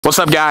What's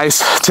up,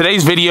 guys?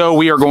 Today's video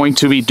we are going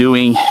to be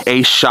doing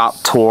a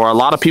shop tour. A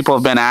lot of people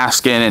have been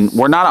asking, and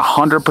we're not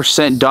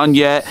 100% done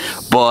yet,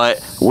 but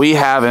we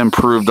have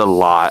improved a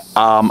lot.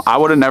 I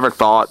would have never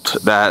thought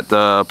that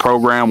the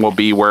program will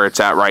be where it's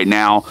at right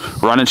now,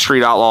 running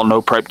Street Outlaw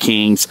No Prep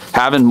Kings,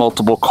 having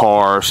multiple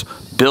cars,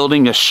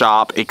 building a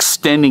shop,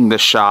 extending the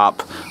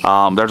shop.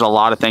 There's a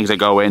lot of things that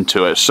go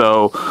into it.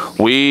 So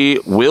we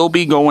will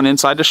be going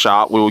inside the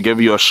shop. We will give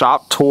you a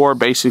shop tour,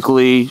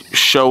 basically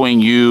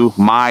showing you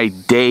my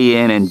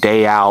day in and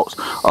day out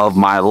of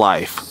my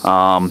life.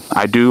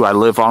 I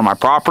live on my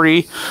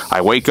property.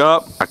 I wake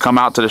up, I come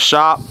out to the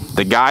shop.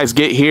 The guys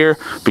get here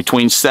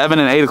between 7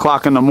 and 8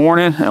 o'clock in the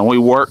morning, and we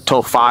work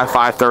till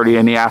 5:30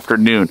 in the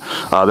afternoon.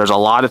 There's a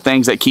lot of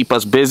things that keep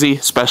us busy,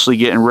 especially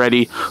getting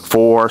ready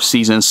for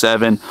season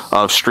 7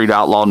 of Street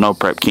Outlaw No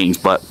Prep Kings.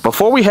 But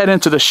before we head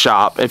into the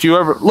shop, if you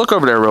ever look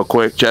over there real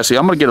quick, Jesse,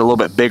 I'm gonna get a little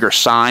bit bigger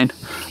sign.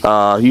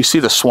 You see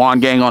the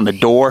Swan gang on the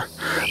door,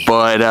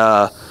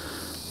 but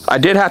I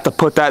did have to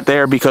put that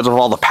there because of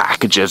all the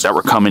packages that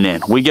were coming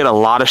in. We get a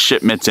lot of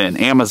shipments in.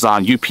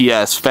 Amazon,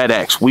 UPS,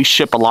 FedEx, we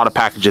ship a lot of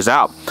packages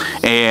out.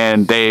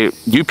 And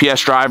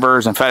UPS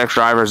drivers and FedEx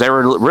drivers, they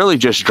were really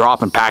just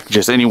dropping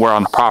packages anywhere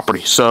on the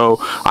property. So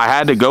I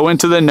had to go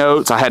into the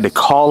notes. I had to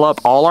call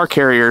up all our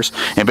carriers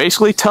and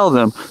basically tell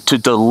them to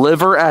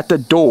deliver at the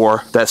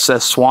door that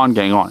says Swan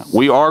Gang on it.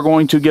 We are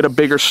going to get a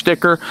bigger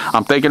sticker.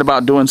 I'm thinking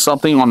about doing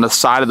something on the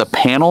side of the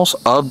panels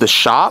of the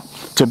shop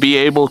to be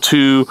able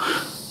to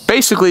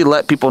basically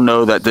let people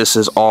know that this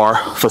is our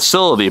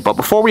facility. But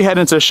before we head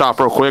into the shop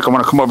real quick, I'm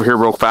going to come over here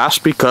real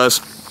fast because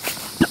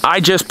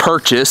I just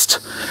purchased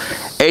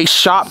a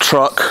shop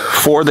truck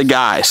for the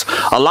guys.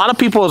 A lot of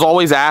people has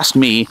always asked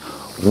me,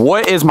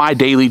 what is my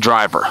daily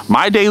driver?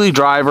 My daily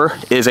driver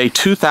is a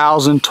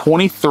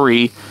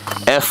 2023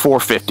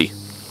 F450.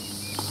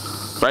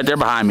 Right there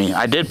behind me.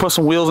 I did put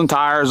some wheels and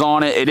tires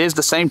on it. It is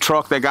the same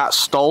truck that got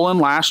stolen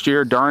last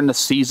year during the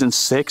season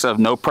 6 of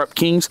No Prep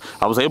Kings.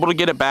 I was able to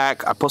get it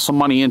back. I put some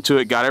money into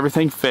it, got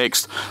everything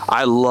fixed.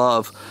 I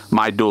love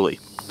my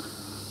dually.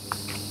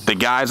 The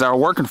guys that are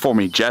working for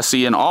me,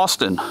 Jesse and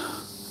Austin,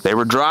 they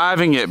were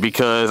driving it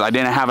because I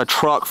didn't have a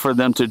truck for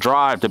them to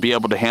drive to be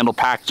able to handle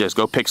packages,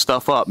 go pick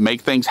stuff up,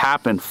 make things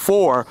happen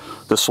for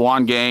the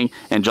Swan Gang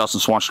and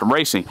Justin Swanstrom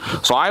Racing.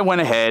 So I went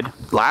ahead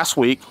last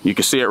week, you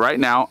can see it right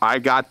now, I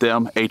got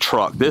them a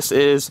truck. This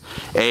is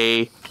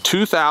a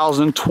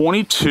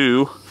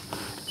 2022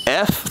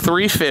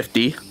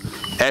 F350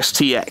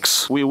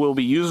 STX. We will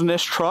be using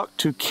this truck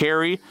to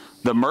carry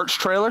the merch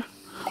trailer.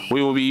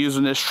 We will be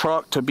using this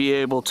truck to be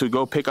able to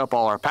go pick up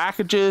all our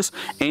packages,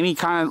 any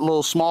kind of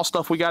little small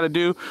stuff we got to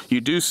do.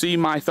 You do see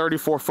my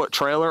 34-foot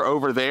trailer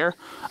over there.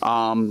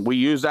 We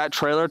use that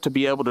trailer to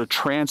be able to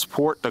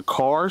transport the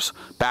cars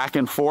back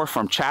and forth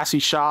from chassis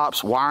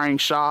shops, wiring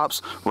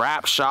shops,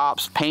 wrap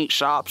shops, paint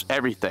shops,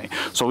 everything.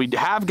 So we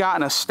have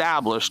gotten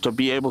established to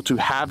be able to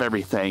have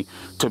everything,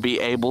 to be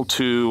able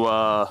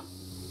to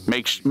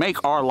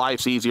make our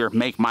lives easier,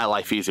 make my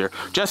life easier.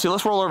 Jesse,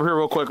 let's roll over here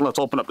real quick and let's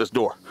open up this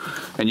door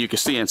and you can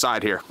see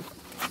inside here.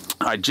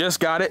 I just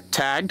got it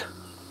tagged.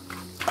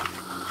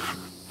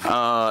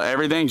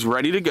 Everything's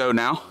ready to go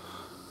now.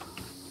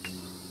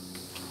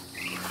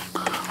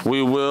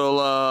 We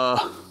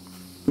will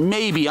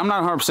maybe, I'm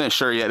not 100%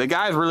 sure yet. The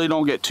guys really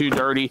don't get too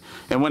dirty,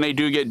 and when they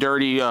do get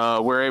dirty,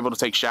 we're able to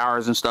take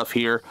showers and stuff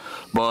here.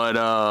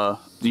 But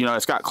you know,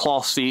 it's got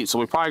cloth seats, so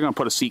we're probably going to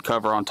put a seat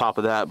cover on top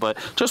of that. But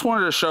just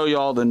wanted to show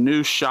y'all the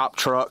new shop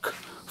truck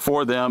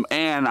for them,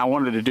 and I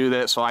wanted to do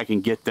that so I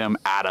can get them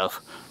out of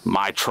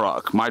my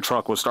truck. My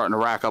truck was starting to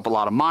rack up a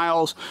lot of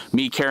miles.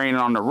 Me carrying it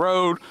on the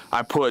road,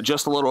 I put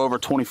just a little over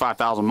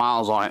 25,000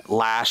 miles on it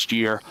last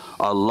year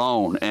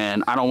alone,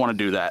 and I don't want to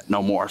do that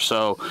no more.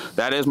 So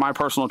that is my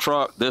personal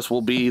truck. This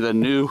will be the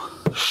new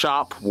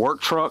shop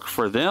work truck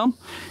for them,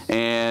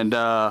 and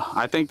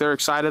I think they're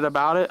excited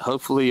about it.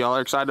 Hopefully y'all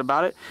are excited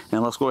about it,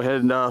 and let's go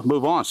ahead and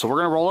move on. So we're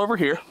gonna roll over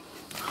here,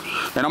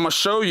 and I'm gonna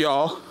show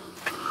y'all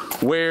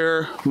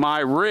where my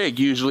rig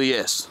usually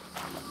is.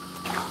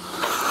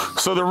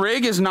 So the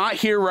rig is not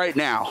here right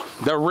now.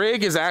 The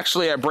rig is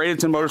actually at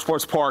Bradenton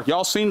Motorsports Park.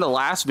 Y'all seen the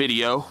last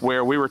video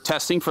where we were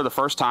testing for the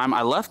first time.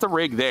 I left the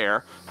rig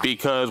there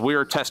because we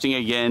are testing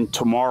again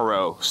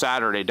tomorrow,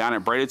 Saturday, down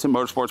at Bradenton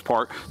Motorsports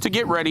Park to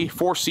get ready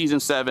for season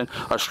 7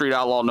 of Street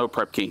Outlaw No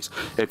Prep Kings.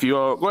 If you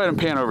go ahead and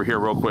pan over here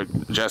real quick,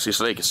 Jesse,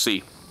 so they can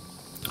see.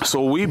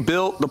 So we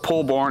built the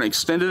pole barn,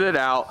 extended it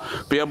out,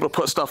 be able to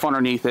put stuff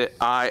underneath it.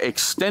 I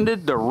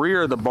extended the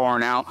rear of the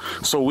barn out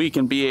so we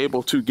can be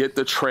able to get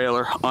the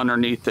trailer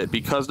underneath it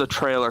because the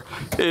trailer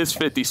is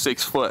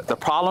 56 foot. The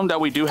problem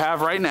that we do have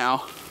right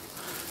now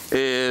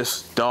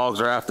is dogs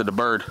are after the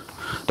bird.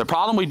 The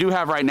problem we do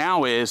have right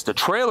now is the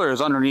trailer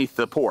is underneath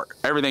the port.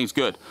 Everything's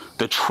good.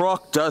 The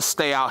truck does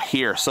stay out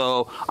here.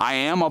 So I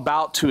am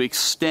about to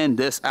extend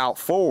this out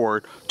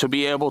forward to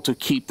be able to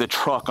keep the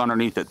truck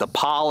underneath it. The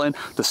pollen,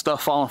 the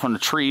stuff falling from the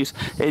trees,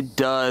 it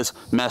does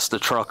mess the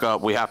truck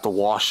up. We have to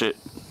wash it,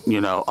 you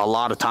know, a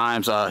lot of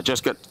times.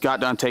 Just got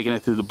done taking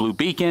it through the blue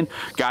beacon,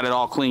 got it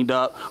all cleaned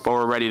up, but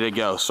we're ready to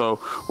go. So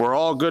we're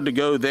all good to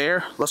go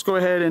there. Let's go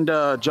ahead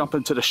and jump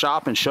into the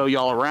shop and show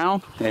y'all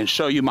around and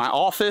show you my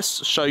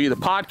office, show you the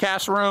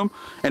podcast room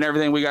and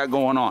everything we got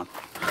going on.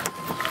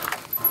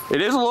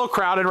 It is a little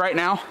crowded right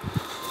now.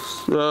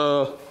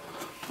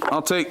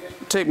 I'll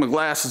take my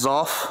glasses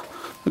off.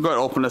 I'll go ahead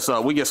and open this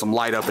up. We get some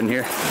light up in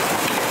here.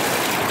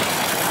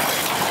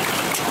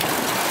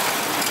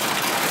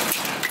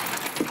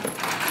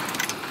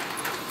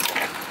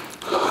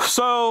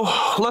 So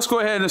let's go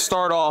ahead and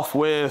start off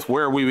with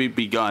where we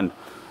begun.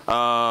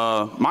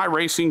 My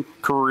racing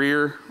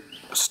career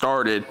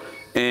started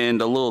in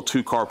the little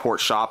 2-carport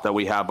shop that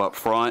we have up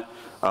front.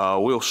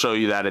 We'll show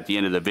you that at the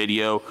end of the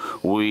video.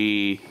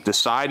 We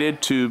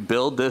decided to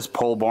build this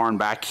pole barn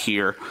back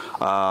here.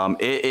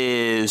 It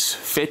is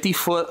 50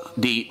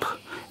 foot deep,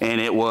 and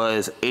it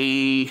was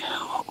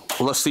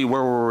let's see,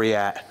 where were we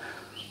at?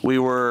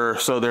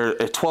 So they're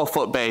a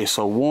 12-foot base,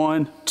 so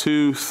 1,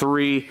 2,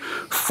 3,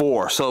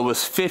 4. So it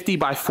was 50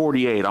 by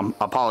 48. I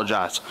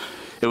apologize.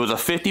 It was a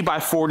 50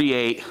 by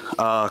 48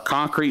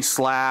 concrete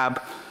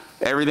slab.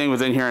 Everything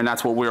was in here, and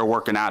that's what we were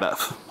working out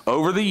of.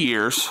 Over the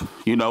years,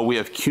 you know, we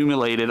have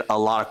accumulated a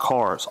lot of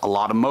cars, a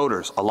lot of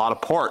motors, a lot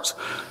of parts.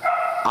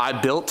 I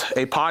built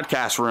a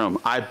podcast room.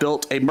 I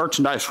built a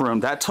merchandise room.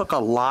 That took a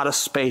lot of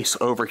space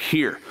over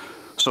here.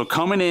 So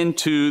coming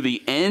into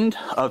the end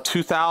of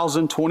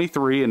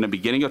 2023 and the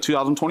beginning of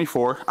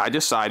 2024, I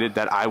decided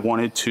that I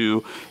wanted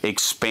to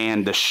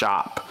expand the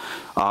shop.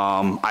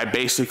 I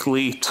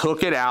basically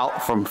took it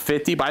out from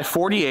 50 by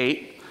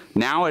 48.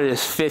 Now it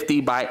is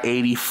 50 by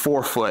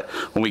 84 foot.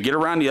 When we get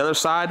around the other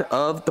side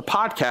of the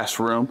podcast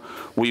room,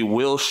 we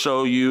will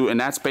show you, and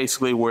that's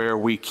basically where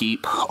we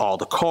keep all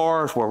the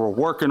cars, where we're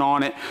working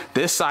on it.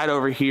 This side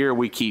over here,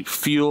 we keep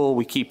fuel,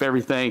 we keep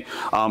everything.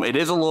 It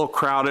is a little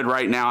crowded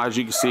right now, as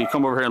you can see.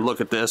 Come over here and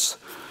look at this.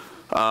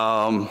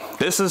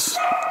 This is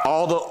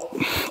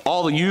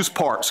all the used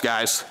parts,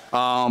 guys.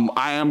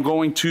 I am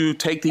going to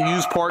take the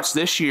used parts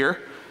this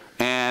year,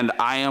 and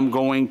I am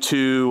going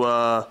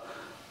to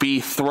be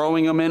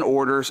throwing them in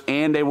orders,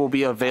 and they will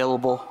be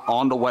available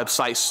on the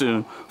website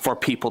soon for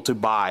people to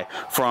buy,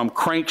 from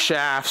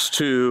crankshafts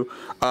to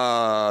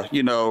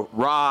you know,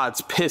 rods,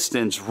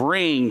 pistons,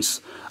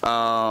 rings.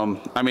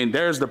 I mean,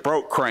 there's the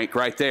broke crank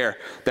right there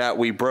that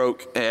we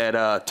broke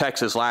at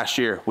Texas last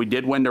year. We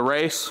did win the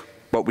race,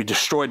 but we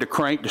destroyed the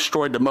crank,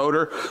 destroyed the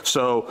motor.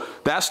 So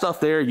that stuff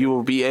there you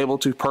will be able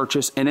to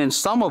purchase, and then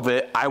some of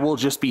it I will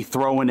just be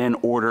throwing in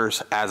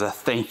orders as a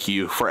thank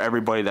you for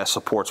everybody that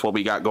supports what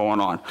we got going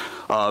on.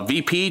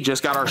 VP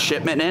just got our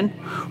shipment in.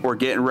 We're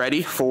getting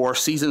ready for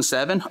season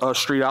 7 of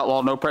Street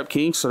Outlaw No Prep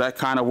Kings. So that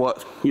kind of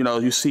what, you know,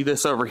 you see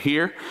this over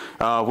here.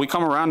 We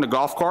come around the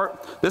golf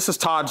cart. This is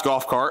Todd's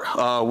golf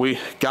cart. We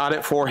got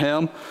it for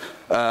him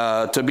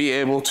to be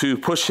able to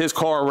push his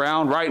car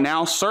around. Right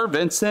now, Sir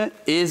Vincent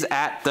is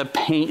at the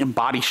paint and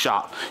body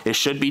shop. It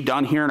should be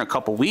done here in a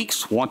couple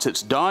weeks. Once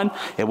it's done,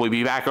 it will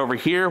be back over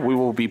here. We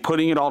will be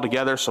putting it all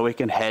together so it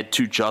can head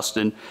to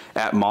Justin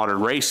at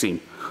Modern Racing.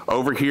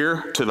 Over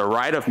here to the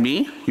right of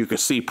me, you can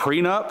see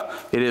Prenup.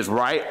 It is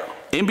right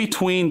in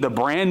between the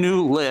brand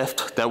new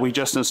lift that we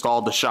just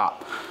installed the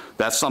shop.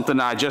 That's something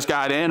that I just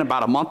got in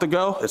about a month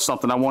ago. It's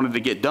something I wanted to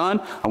get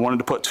done. I wanted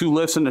to put 2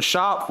 lifts in the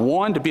shop.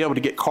 1, to be able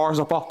to get cars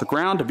up off the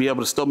ground, to be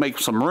able to still make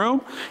some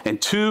room, and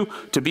 2,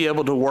 to be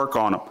able to work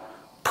on them.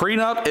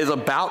 Prenup is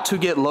about to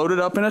get loaded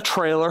up in a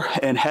trailer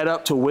and head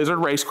up to Wizard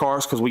Race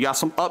Cars because we got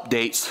some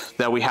updates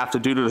that we have to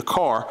do to the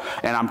car,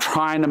 and I'm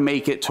trying to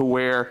make it to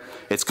where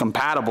it's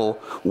compatible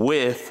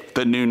with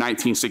the new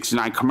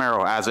 1969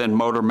 Camaro, as in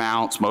motor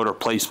mounts, motor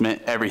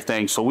placement,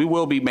 everything. So we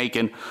will be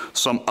making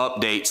some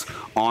updates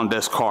on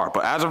this car.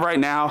 But as of right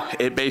now,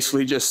 it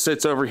basically just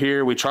sits over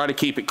here. We try to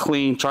keep it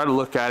clean, try to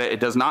look at it. It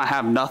does not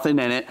have nothing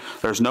in it.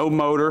 There's no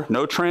motor,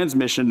 no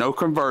transmission, no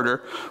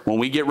converter. When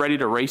we get ready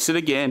to race it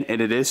again, and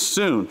it is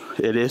soon,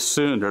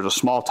 there's a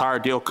small tire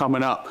deal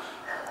coming up,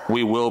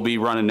 we will be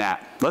running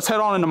that. Let's head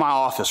on into my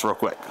office real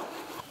quick.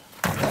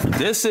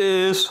 This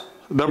is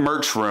the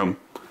merch room.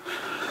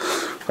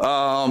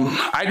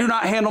 I do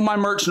not handle my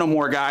merch no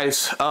more,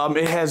 guys.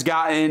 It has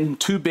gotten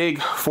too big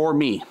for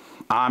me.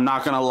 I'm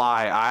not gonna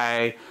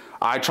lie.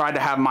 I tried to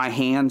have my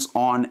hands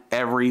on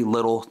every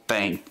little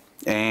thing,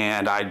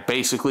 and I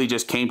basically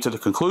just came to the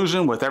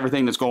conclusion with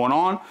everything that's going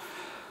on,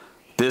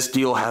 this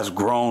deal has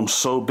grown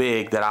so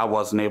big that I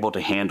wasn't able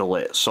to handle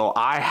it. So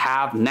I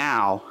have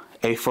now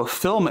a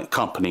fulfillment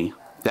company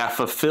that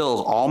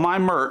fulfills all my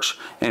merch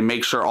and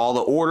makes sure all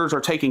the orders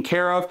are taken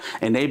care of,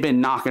 and they've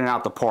been knocking it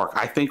out the park.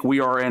 I think we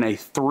are in a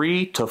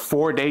 3 to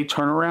 4 day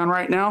turnaround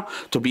right now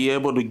to be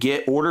able to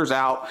get orders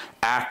out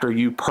after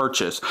you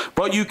purchase.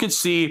 But you can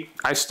see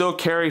I still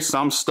carry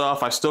some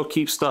stuff. I still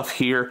keep stuff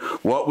here.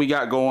 What we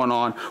got going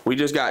on, we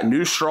just got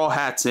new straw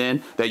hats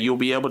in that you'll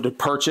be able to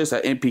purchase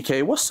at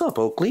NPK. What's up,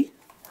 Oakley?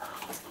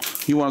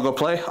 You want to go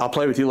play? I'll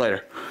play with you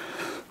later.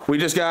 We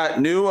just got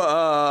new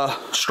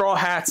straw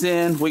hats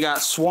in. We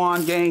got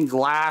Swan Gang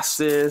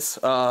glasses.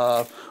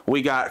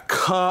 We got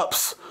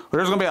cups,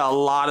 There's gonna be a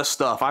lot of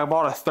stuff. I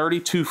bought a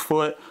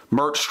 32-foot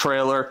merch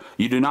trailer.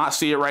 You do not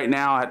see it right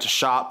now at the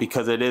shop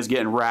because it is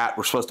getting wrapped.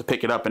 We're supposed to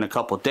pick it up in a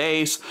couple of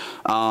days.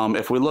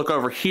 If we look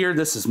over here,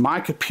 this is my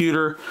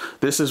computer.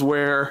 This is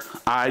where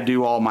I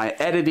do all my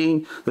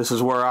editing. This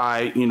is where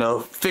I,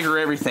 figure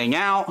everything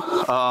out.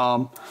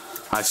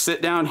 I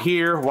sit down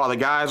here while the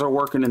guys are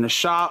working in the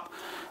shop,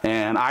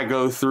 and I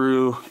go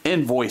through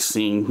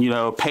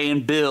invoicing,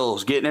 paying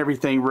bills, getting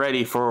everything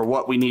ready for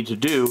what we need to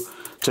do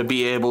to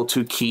be able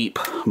to keep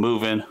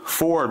moving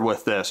forward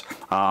with this.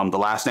 The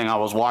last thing I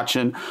was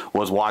watching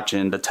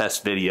the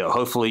test video.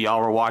 Hopefully y'all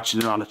were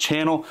watching it on the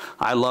channel.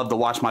 I love to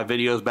watch my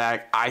videos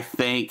back. I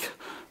think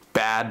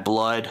Bad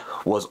Blood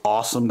was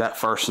awesome that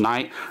first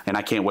night, and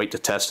I can't wait to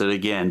test it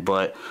again.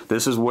 But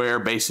this is where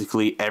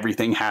basically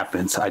everything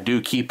happens. I do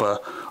keep a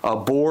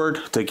board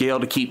to be able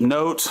to keep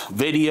notes,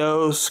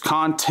 videos,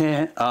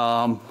 content,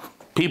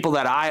 people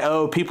that I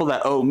owe, people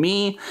that owe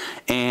me,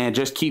 and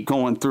just keep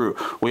going through.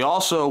 We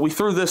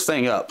threw this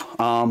thing up.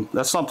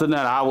 That's something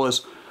that I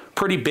was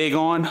pretty big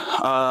on,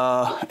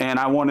 and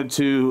I wanted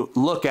to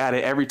look at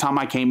it every time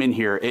I came in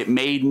here. It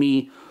made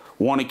me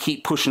want to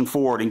keep pushing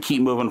forward and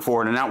keep moving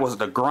forward, and that was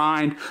the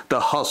grind,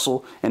 the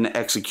hustle, and the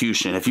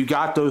execution. If you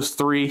got those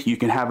three, you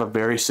can have a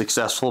very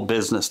successful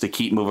business to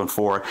keep moving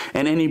forward,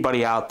 and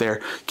anybody out there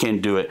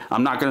can do it.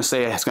 I'm not going to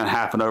say it's going to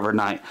happen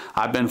overnight.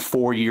 I've been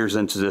 4 years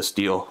into this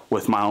deal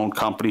with my own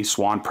company,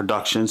 Swan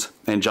Productions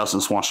and Justin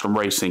Swanstrom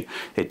Racing.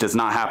 It does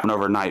not happen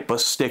overnight, but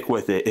stick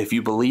with it. If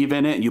you believe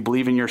in it, you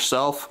believe in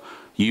yourself,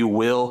 you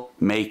will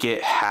make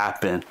it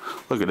happen.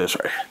 Look at this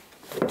right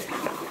here.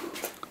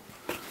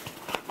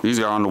 These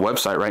are on the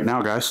website right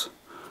now, guys.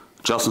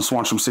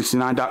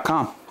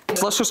 JustinSwanstrom69.com.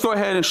 Let's just go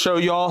ahead and show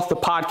y'all the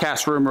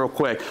podcast room real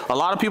quick. A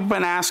lot of people have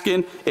been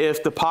asking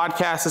if the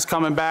podcast is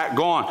coming back.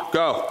 Go on,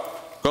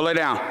 go lay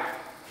down.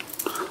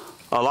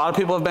 A lot of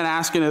people have been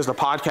asking, is the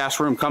podcast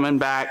room coming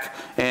back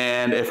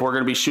and if we're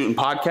going to be shooting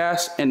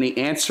podcasts? And the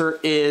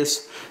answer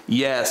is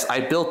yes. I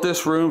built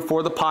this room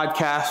for the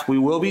podcast. We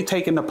will be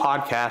taking the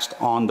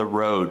podcast on the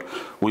road.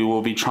 We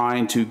will be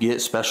trying to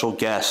get special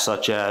guests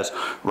such as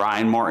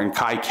Ryan Martin,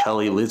 Kai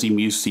Kelly, Lizzie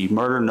Musey,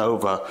 Murder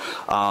Nova.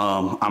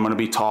 I'm going to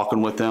be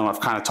talking with them. I've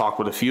kind of talked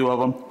with a few of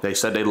them. They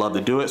said they'd love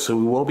to do it. So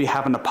we will be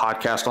having the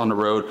podcast on the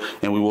road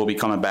and we will be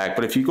coming back.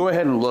 But if you go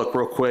ahead and look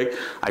real quick,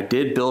 I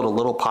did build a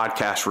little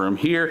podcast room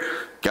here.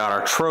 Got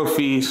our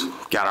trophies,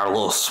 got our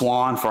little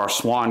Swan for our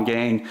Swan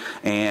gang,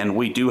 and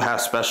we do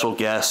have special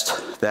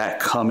guests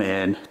that come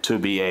in to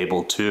be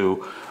able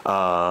to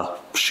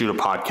shoot a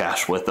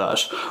podcast with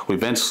us. We've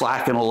been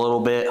slacking a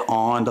little bit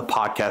on the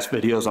podcast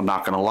videos, I'm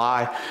not gonna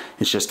lie.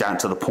 It's just gotten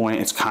to the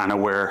point, it's kind of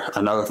where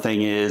another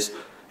thing is,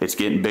 it's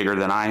getting bigger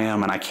than I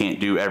am and I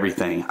can't do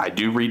everything. I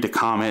do read the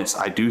comments,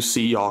 I do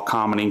see y'all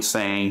commenting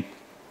saying,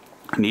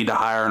 I need to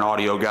hire an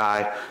audio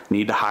guy,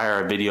 need to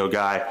hire a video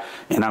guy,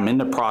 and I'm in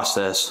the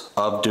process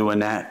of doing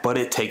that, but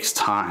it takes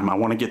time. I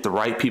want to get the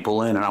right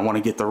people in, and I want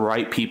to get the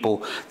right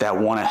people that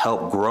want to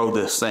help grow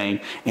this thing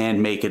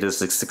and make it as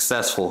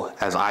successful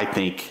as I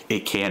think it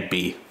can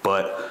be.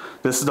 But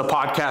this is the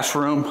podcast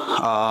room.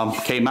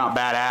 Came out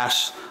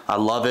badass. I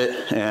love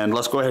it. And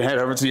let's go ahead and head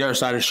over to the other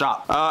side of the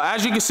shop.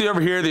 As you can see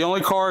over here, the only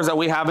cars that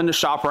we have in the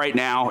shop right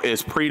now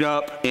is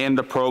Prenup and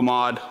the Pro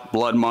Mod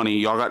Blood Money.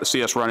 Y'all got to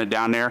see us run it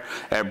down there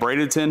at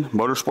Bradenton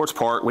Motorsports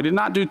Park. We did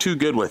not do too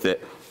good with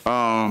it.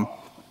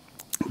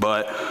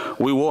 But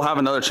we will have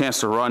another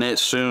chance to run it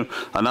soon.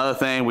 Another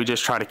thing, we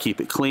just try to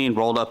keep it clean,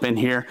 rolled up in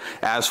here.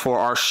 As for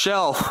our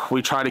shelf,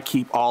 we try to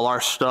keep all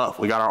our stuff.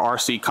 We got our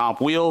RC comp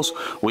wheels,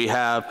 we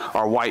have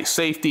our white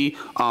safety,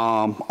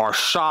 our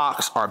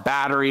shocks, our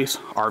batteries,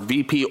 our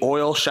VP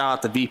oil. Shout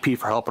out to VP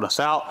for helping us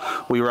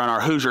out. We run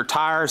our Hoosier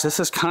tires. This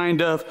is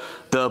kind of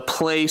the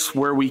place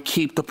where we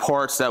keep the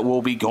parts that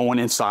will be going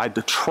inside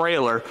the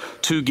trailer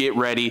to get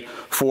ready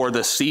for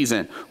the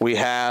season. We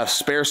have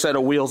spare set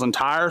of wheels and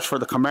tires for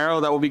the Camaro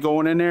that will be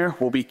going in there.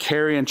 We'll be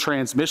carrying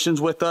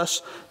transmissions with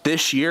us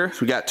this year.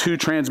 We got 2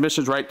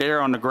 transmissions right there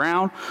on the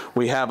ground.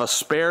 We have a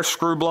spare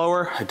screw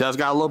blower. It does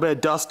got a little bit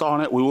of dust on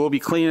it. We will be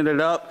cleaning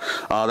it up.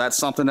 That's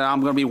something that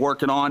I'm going to be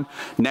working on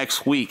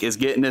next week, is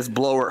getting this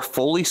blower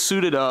fully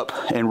suited up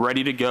and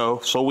ready to go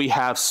so we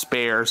have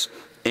spares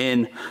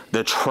in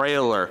the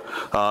trailer.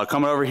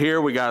 Coming over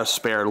here, we got a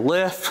spare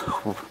lift.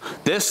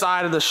 This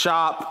side of the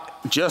shop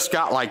just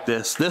got like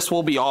this. This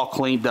will be all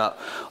cleaned up.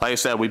 Like I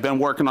said, we've been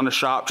working on the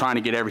shop trying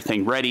to get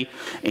everything ready,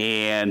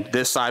 and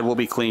this side will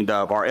be cleaned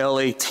up. Our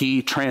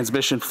LAT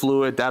transmission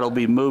fluid, that'll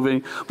be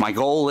moving. My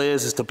goal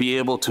is to be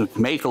able to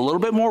make a little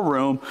bit more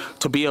room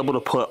to be able to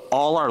put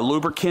all our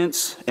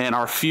lubricants and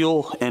our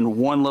fuel in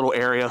one little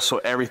area so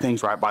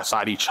everything's right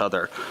beside each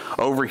other.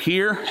 Over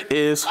here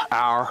is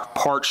our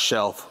parts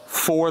shelf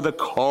for the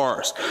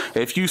cars.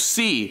 If you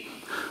see,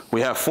 we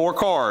have 4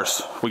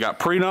 cars. We got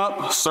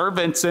Prenup, Sir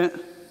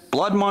Vincent,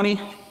 Blood Money,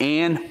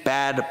 and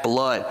Bad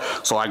Blood.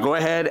 So I go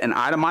ahead and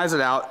itemize it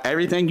out.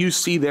 Everything you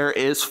see there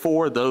is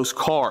for those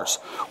cars.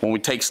 When we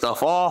take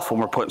stuff off, when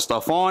we're putting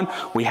stuff on,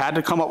 we had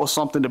to come up with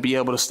something to be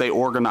able to stay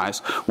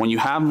organized. When you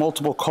have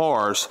multiple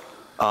cars,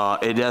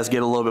 it does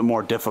get a little bit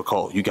more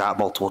difficult. You got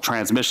multiple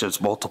transmissions,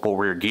 multiple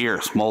rear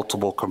gears,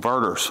 multiple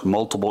converters,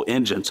 multiple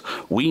engines.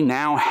 We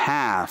now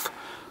have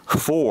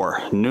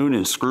 4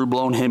 Noonan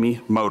screw-blown Hemi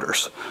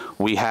motors.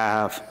 We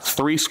have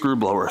 3 screw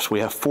blowers. We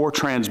have 4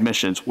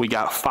 transmissions. We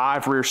got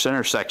 5 rear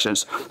center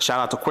sections. Shout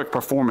out to Quick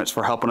Performance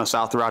for helping us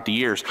out throughout the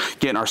years,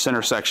 getting our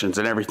center sections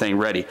and everything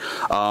ready.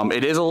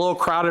 It is a little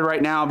crowded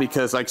right now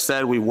because, like I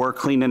said, we were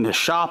cleaning the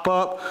shop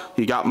up.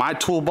 You got my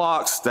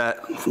toolbox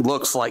that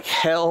looks like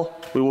hell.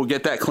 We will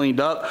get that cleaned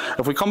up.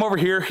 If we come over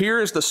here,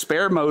 here is the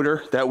spare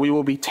motor that we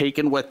will be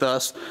taking with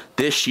us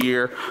this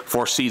year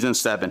for season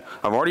 7.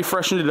 I've already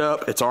freshened it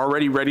up. It's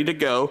already ready to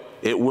go.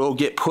 It will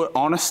get put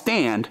on a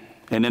stand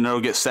and then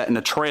it'll get set in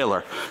the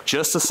trailer.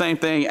 Just the same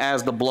thing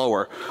as the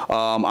blower.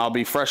 I'll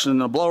be freshening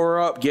the blower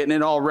up, getting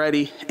it all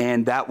ready,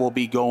 and that will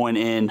be going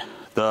in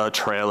the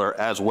trailer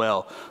as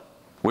well.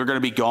 We're gonna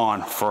be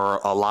gone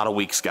for a lot of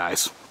weeks,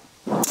 guys.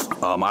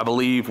 I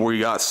believe we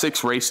got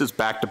 6 races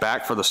back to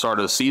back for the start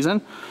of the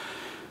season.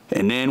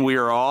 And then we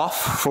are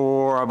off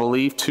for, I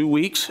believe, 2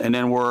 weeks, and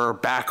then we're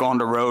back on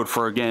the road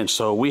for again.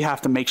 So we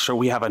have to make sure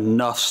we have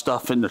enough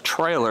stuff in the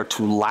trailer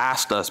to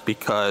last us,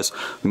 because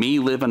me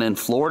living in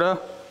Florida,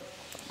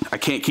 I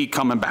can't keep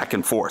coming back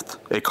and forth.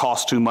 It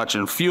costs too much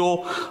in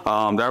fuel.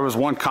 There was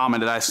one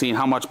comment that I seen,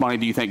 how much money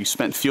do you think you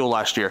spent fuel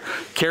last year?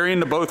 Carrying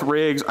to both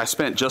rigs, I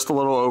spent just a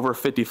little over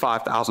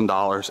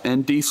 $55,000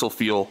 in diesel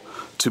fuel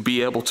to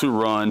be able to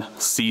run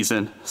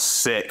season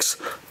 6.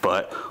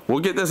 But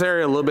we'll get this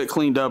area a little bit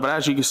cleaned up. But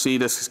as you can see,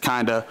 this is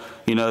kind of,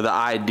 you know, the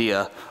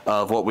idea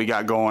of what we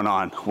got going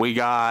on. We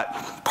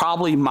got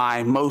probably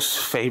my most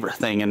favorite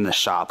thing in the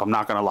shop. I'm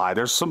not gonna lie.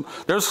 There's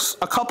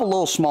a couple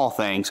little small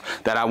things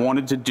that I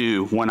wanted to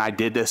do when I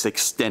did this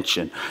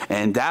extension,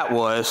 and that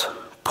was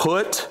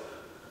put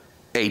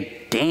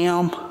a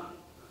damn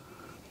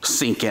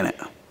sink in it.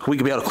 We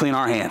could be able to clean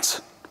our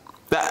hands.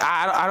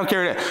 I don't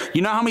care.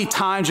 You know how many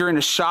times you're in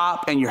the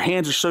shop and your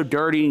hands are so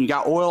dirty and you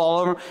got oil all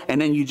over them, and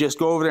then you just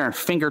go over there and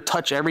finger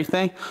touch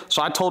everything?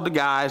 So I told the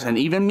guys, and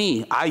even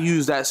me, I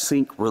use that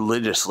sink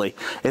religiously.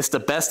 It's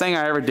the best thing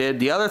I ever did.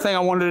 The other thing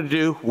I wanted to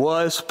do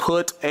was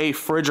put a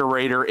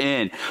refrigerator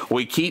in.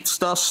 We keep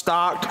stuff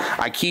stocked.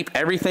 I keep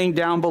everything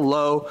down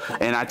below,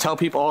 and I tell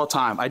people all the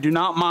time, I do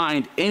not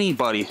mind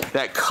anybody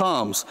that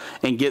comes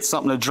and gets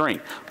something to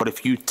drink. But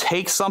if you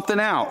take something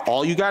out,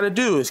 all you got to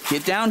do is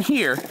get down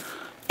here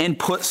and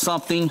put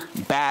something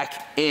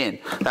back in.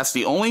 That's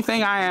the only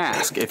thing I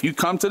ask. If you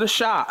come to the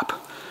shop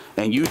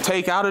and you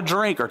take out a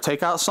drink or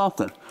take out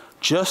something,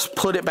 just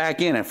put it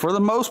back in. And for the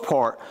most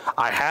part,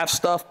 I have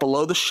stuff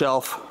below the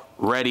shelf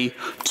ready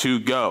to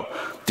go.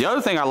 The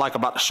other thing I like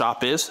about the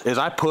shop is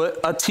I put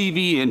a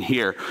TV in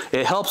here.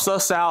 It helps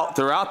us out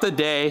throughout the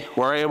day.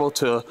 We're able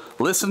to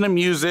listen to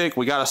music.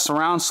 We got a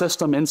surround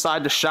system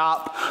inside the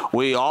shop.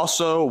 We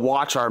also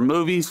watch our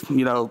movies,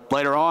 you know,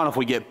 later on. If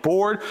we get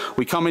bored,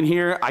 we come in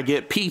here, I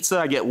get pizza,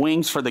 I get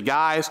wings for the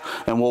guys,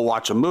 and we'll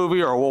watch a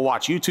movie or we'll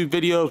watch YouTube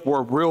videos.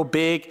 We're real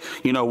big,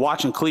 you know,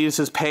 watching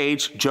Cletus's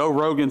page, Joe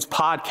Rogan's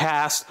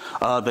podcast,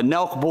 the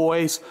Nelk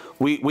Boys.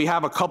 We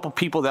have a couple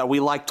people that we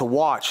like to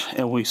watch,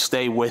 and we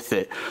stay with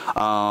it.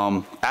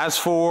 As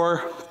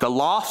for the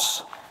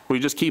lofts, we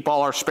just keep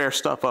all our spare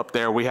stuff up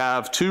there. We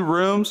have 2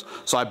 rooms,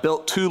 so I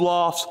built 2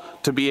 lofts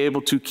to be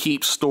able to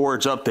keep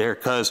storage up there,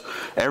 because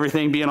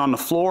everything being on the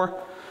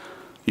floor,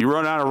 you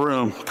run out of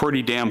room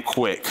pretty damn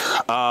quick.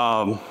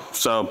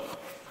 So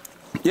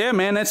yeah,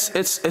 man,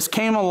 it's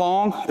came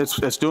along.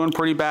 It's doing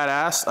pretty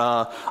badass.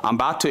 I'm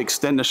about to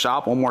extend the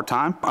shop one more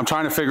time. I'm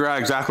trying to figure out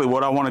exactly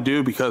what I want to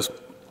do, because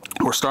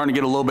we're starting to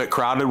get a little bit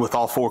crowded with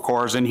all 4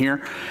 cars in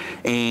here,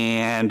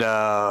 and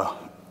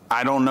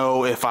I don't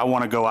know if I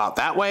want to go out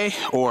that way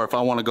or if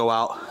I want to go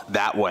out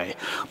that way.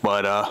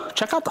 But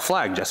check out the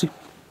flag, Jesse.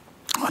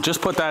 I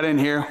just put that in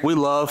here. We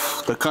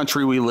love the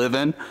country we live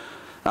in.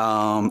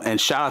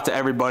 And shout out to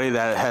everybody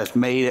that has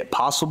made it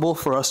possible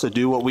for us to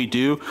do what we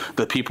do,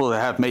 the people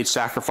that have made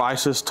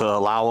sacrifices to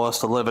allow us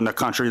to live in the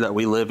country that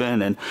we live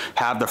in and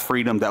have the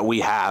freedom that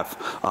we have.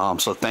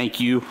 So thank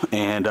you,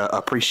 and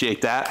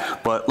appreciate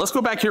that. But let's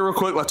go back here real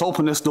quick. Let's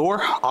open this door.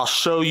 I'll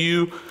show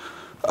you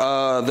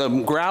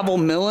the gravel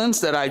millings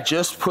that I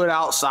just put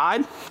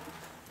outside.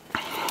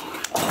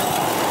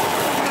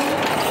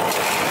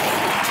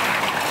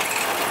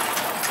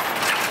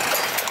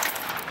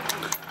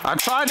 I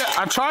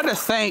tried to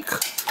think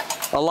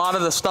a lot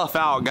of the stuff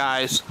out,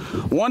 guys.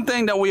 One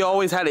thing that we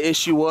always had an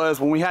issue was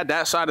when we had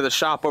that side of the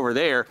shop over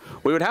there,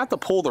 we would have to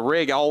pull the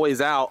rig always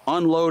out,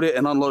 unload it,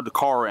 and unload the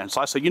car in.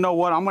 So I said, you know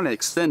what, I'm going to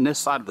extend this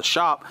side of the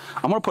shop.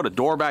 I'm going to put a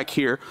door back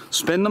here,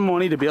 spend the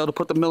money to be able to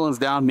put the millings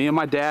down. Me and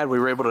my dad, we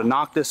were able to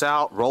knock this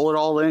out, roll it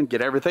all in,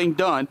 get everything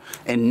done,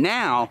 and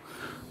now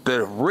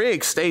the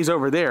rig stays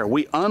over there.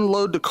 We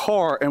unload the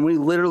car and we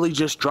literally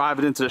just drive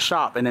it into the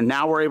shop, and then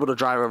now we're able to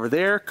drive over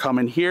there, come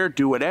in here,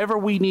 do whatever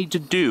we need to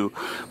do.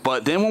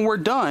 But then when we're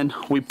done,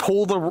 we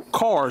pull the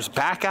cars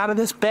back out of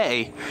this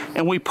bay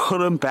and we put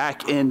them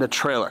back in the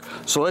trailer.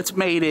 So it's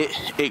made it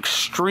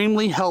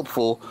extremely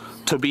helpful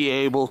to be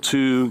able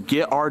to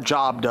get our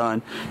job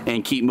done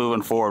and keep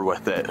moving forward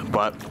with it.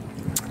 But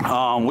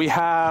We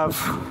have,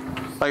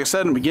 like I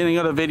said in the beginning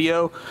of the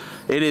video,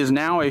 it is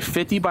now a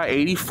 50 by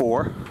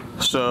 84.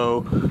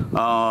 So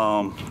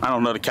I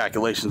don't know the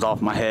calculations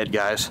off my head,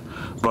 guys,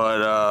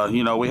 but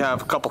you know, we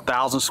have a couple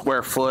thousand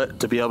square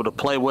foot to be able to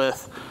play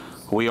with.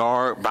 We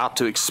are about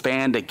to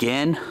expand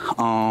again.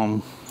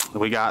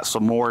 We got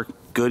some more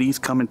goodies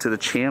coming to the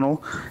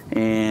channel,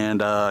 and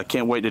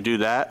can't wait to do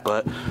that.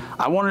 But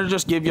I wanted to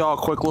just give y'all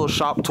a quick little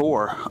shop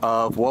tour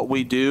of what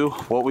we do,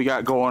 what we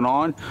got going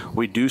on.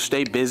 We do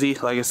stay busy.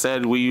 Like I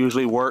said, we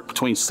usually work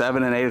between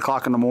 7 and 8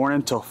 o'clock in the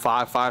morning till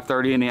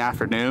 5:30 in the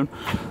afternoon.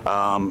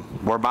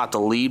 We're about to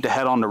leave to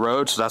head on the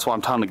road, so that's why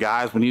I'm telling the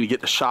guys we need to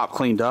get the shop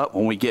cleaned up.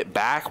 When we get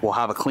back, we'll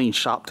have a clean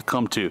shop to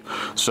come to.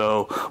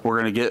 So we're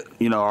gonna get,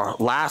 you know, our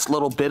last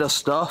little bit of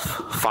stuff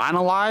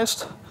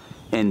finalized,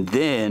 and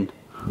then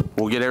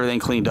we'll get everything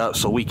cleaned up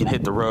so we can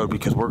hit the road,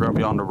 because we're going to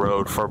be on the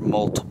road for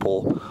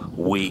multiple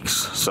weeks.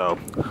 So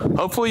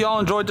hopefully y'all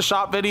enjoyed the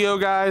shop video,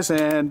 guys,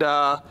 and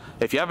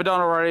if you haven't done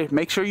it already,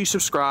 make sure you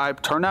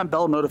subscribe, turn that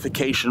bell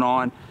notification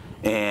on,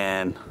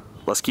 and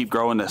let's keep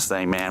growing this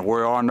thing, man.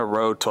 We're on the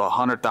road to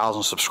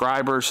 100,000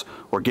 subscribers.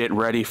 We're getting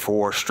ready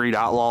for Street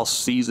Outlaws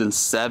Season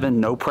 7,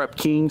 No Prep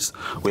Kings.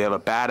 We have a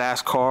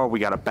badass car, we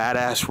got a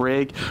badass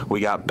rig,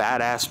 we got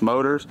badass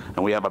motors,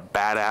 and we have a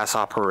badass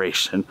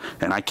operation.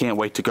 And I can't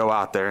wait to go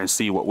out there and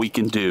see what we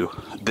can do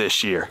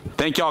this year.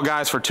 Thank y'all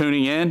guys for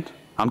tuning in.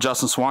 I'm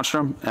Justin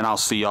Swanstrom, and I'll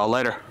see y'all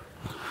later.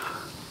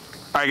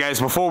 Alright guys,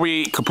 before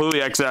we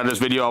completely exit out of this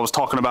video, I was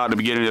talking about at the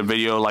beginning of the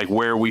video, like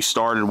where we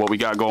started, what we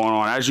got going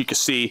on. As you can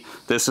see,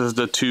 this is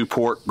the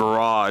two-port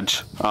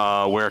garage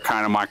where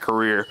kind of my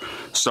career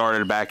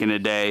started back in the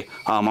day.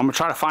 I'm going to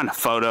try to find a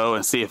photo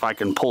and see if I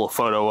can pull a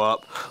photo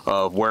up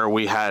of where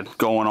we had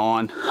going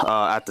on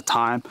at the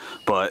time.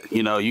 But,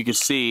 you know, you can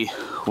see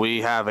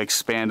we have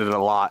expanded a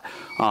lot.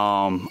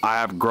 I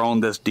have grown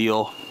this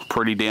deal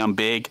pretty damn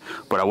big,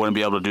 but I wouldn't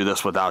be able to do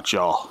this without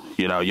y'all.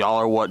 You know, y'all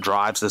are what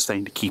drives this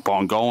thing to keep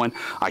on going.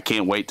 I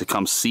can't wait to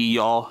come see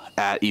y'all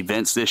at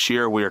events this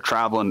year. We are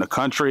traveling the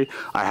country.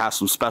 I have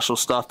some special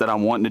stuff that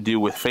I'm wanting to do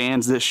with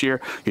fans this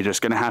year. You're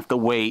just gonna have to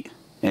wait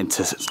and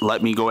to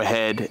let me go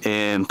ahead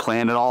and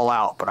plan it all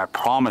out. But I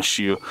promise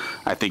you,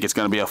 I think it's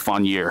gonna be a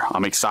fun year.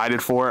 I'm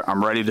excited for it.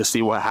 I'm ready to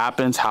see what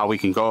happens, how we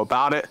can go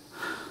about it,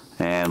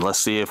 and let's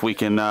see if we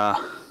can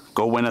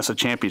go win us a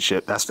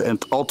championship. That's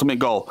the ultimate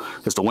goal,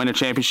 is to win a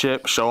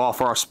championship, show off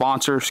for our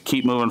sponsors,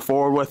 keep moving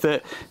forward with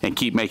it, and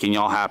keep making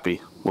y'all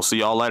happy. We'll see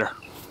y'all later.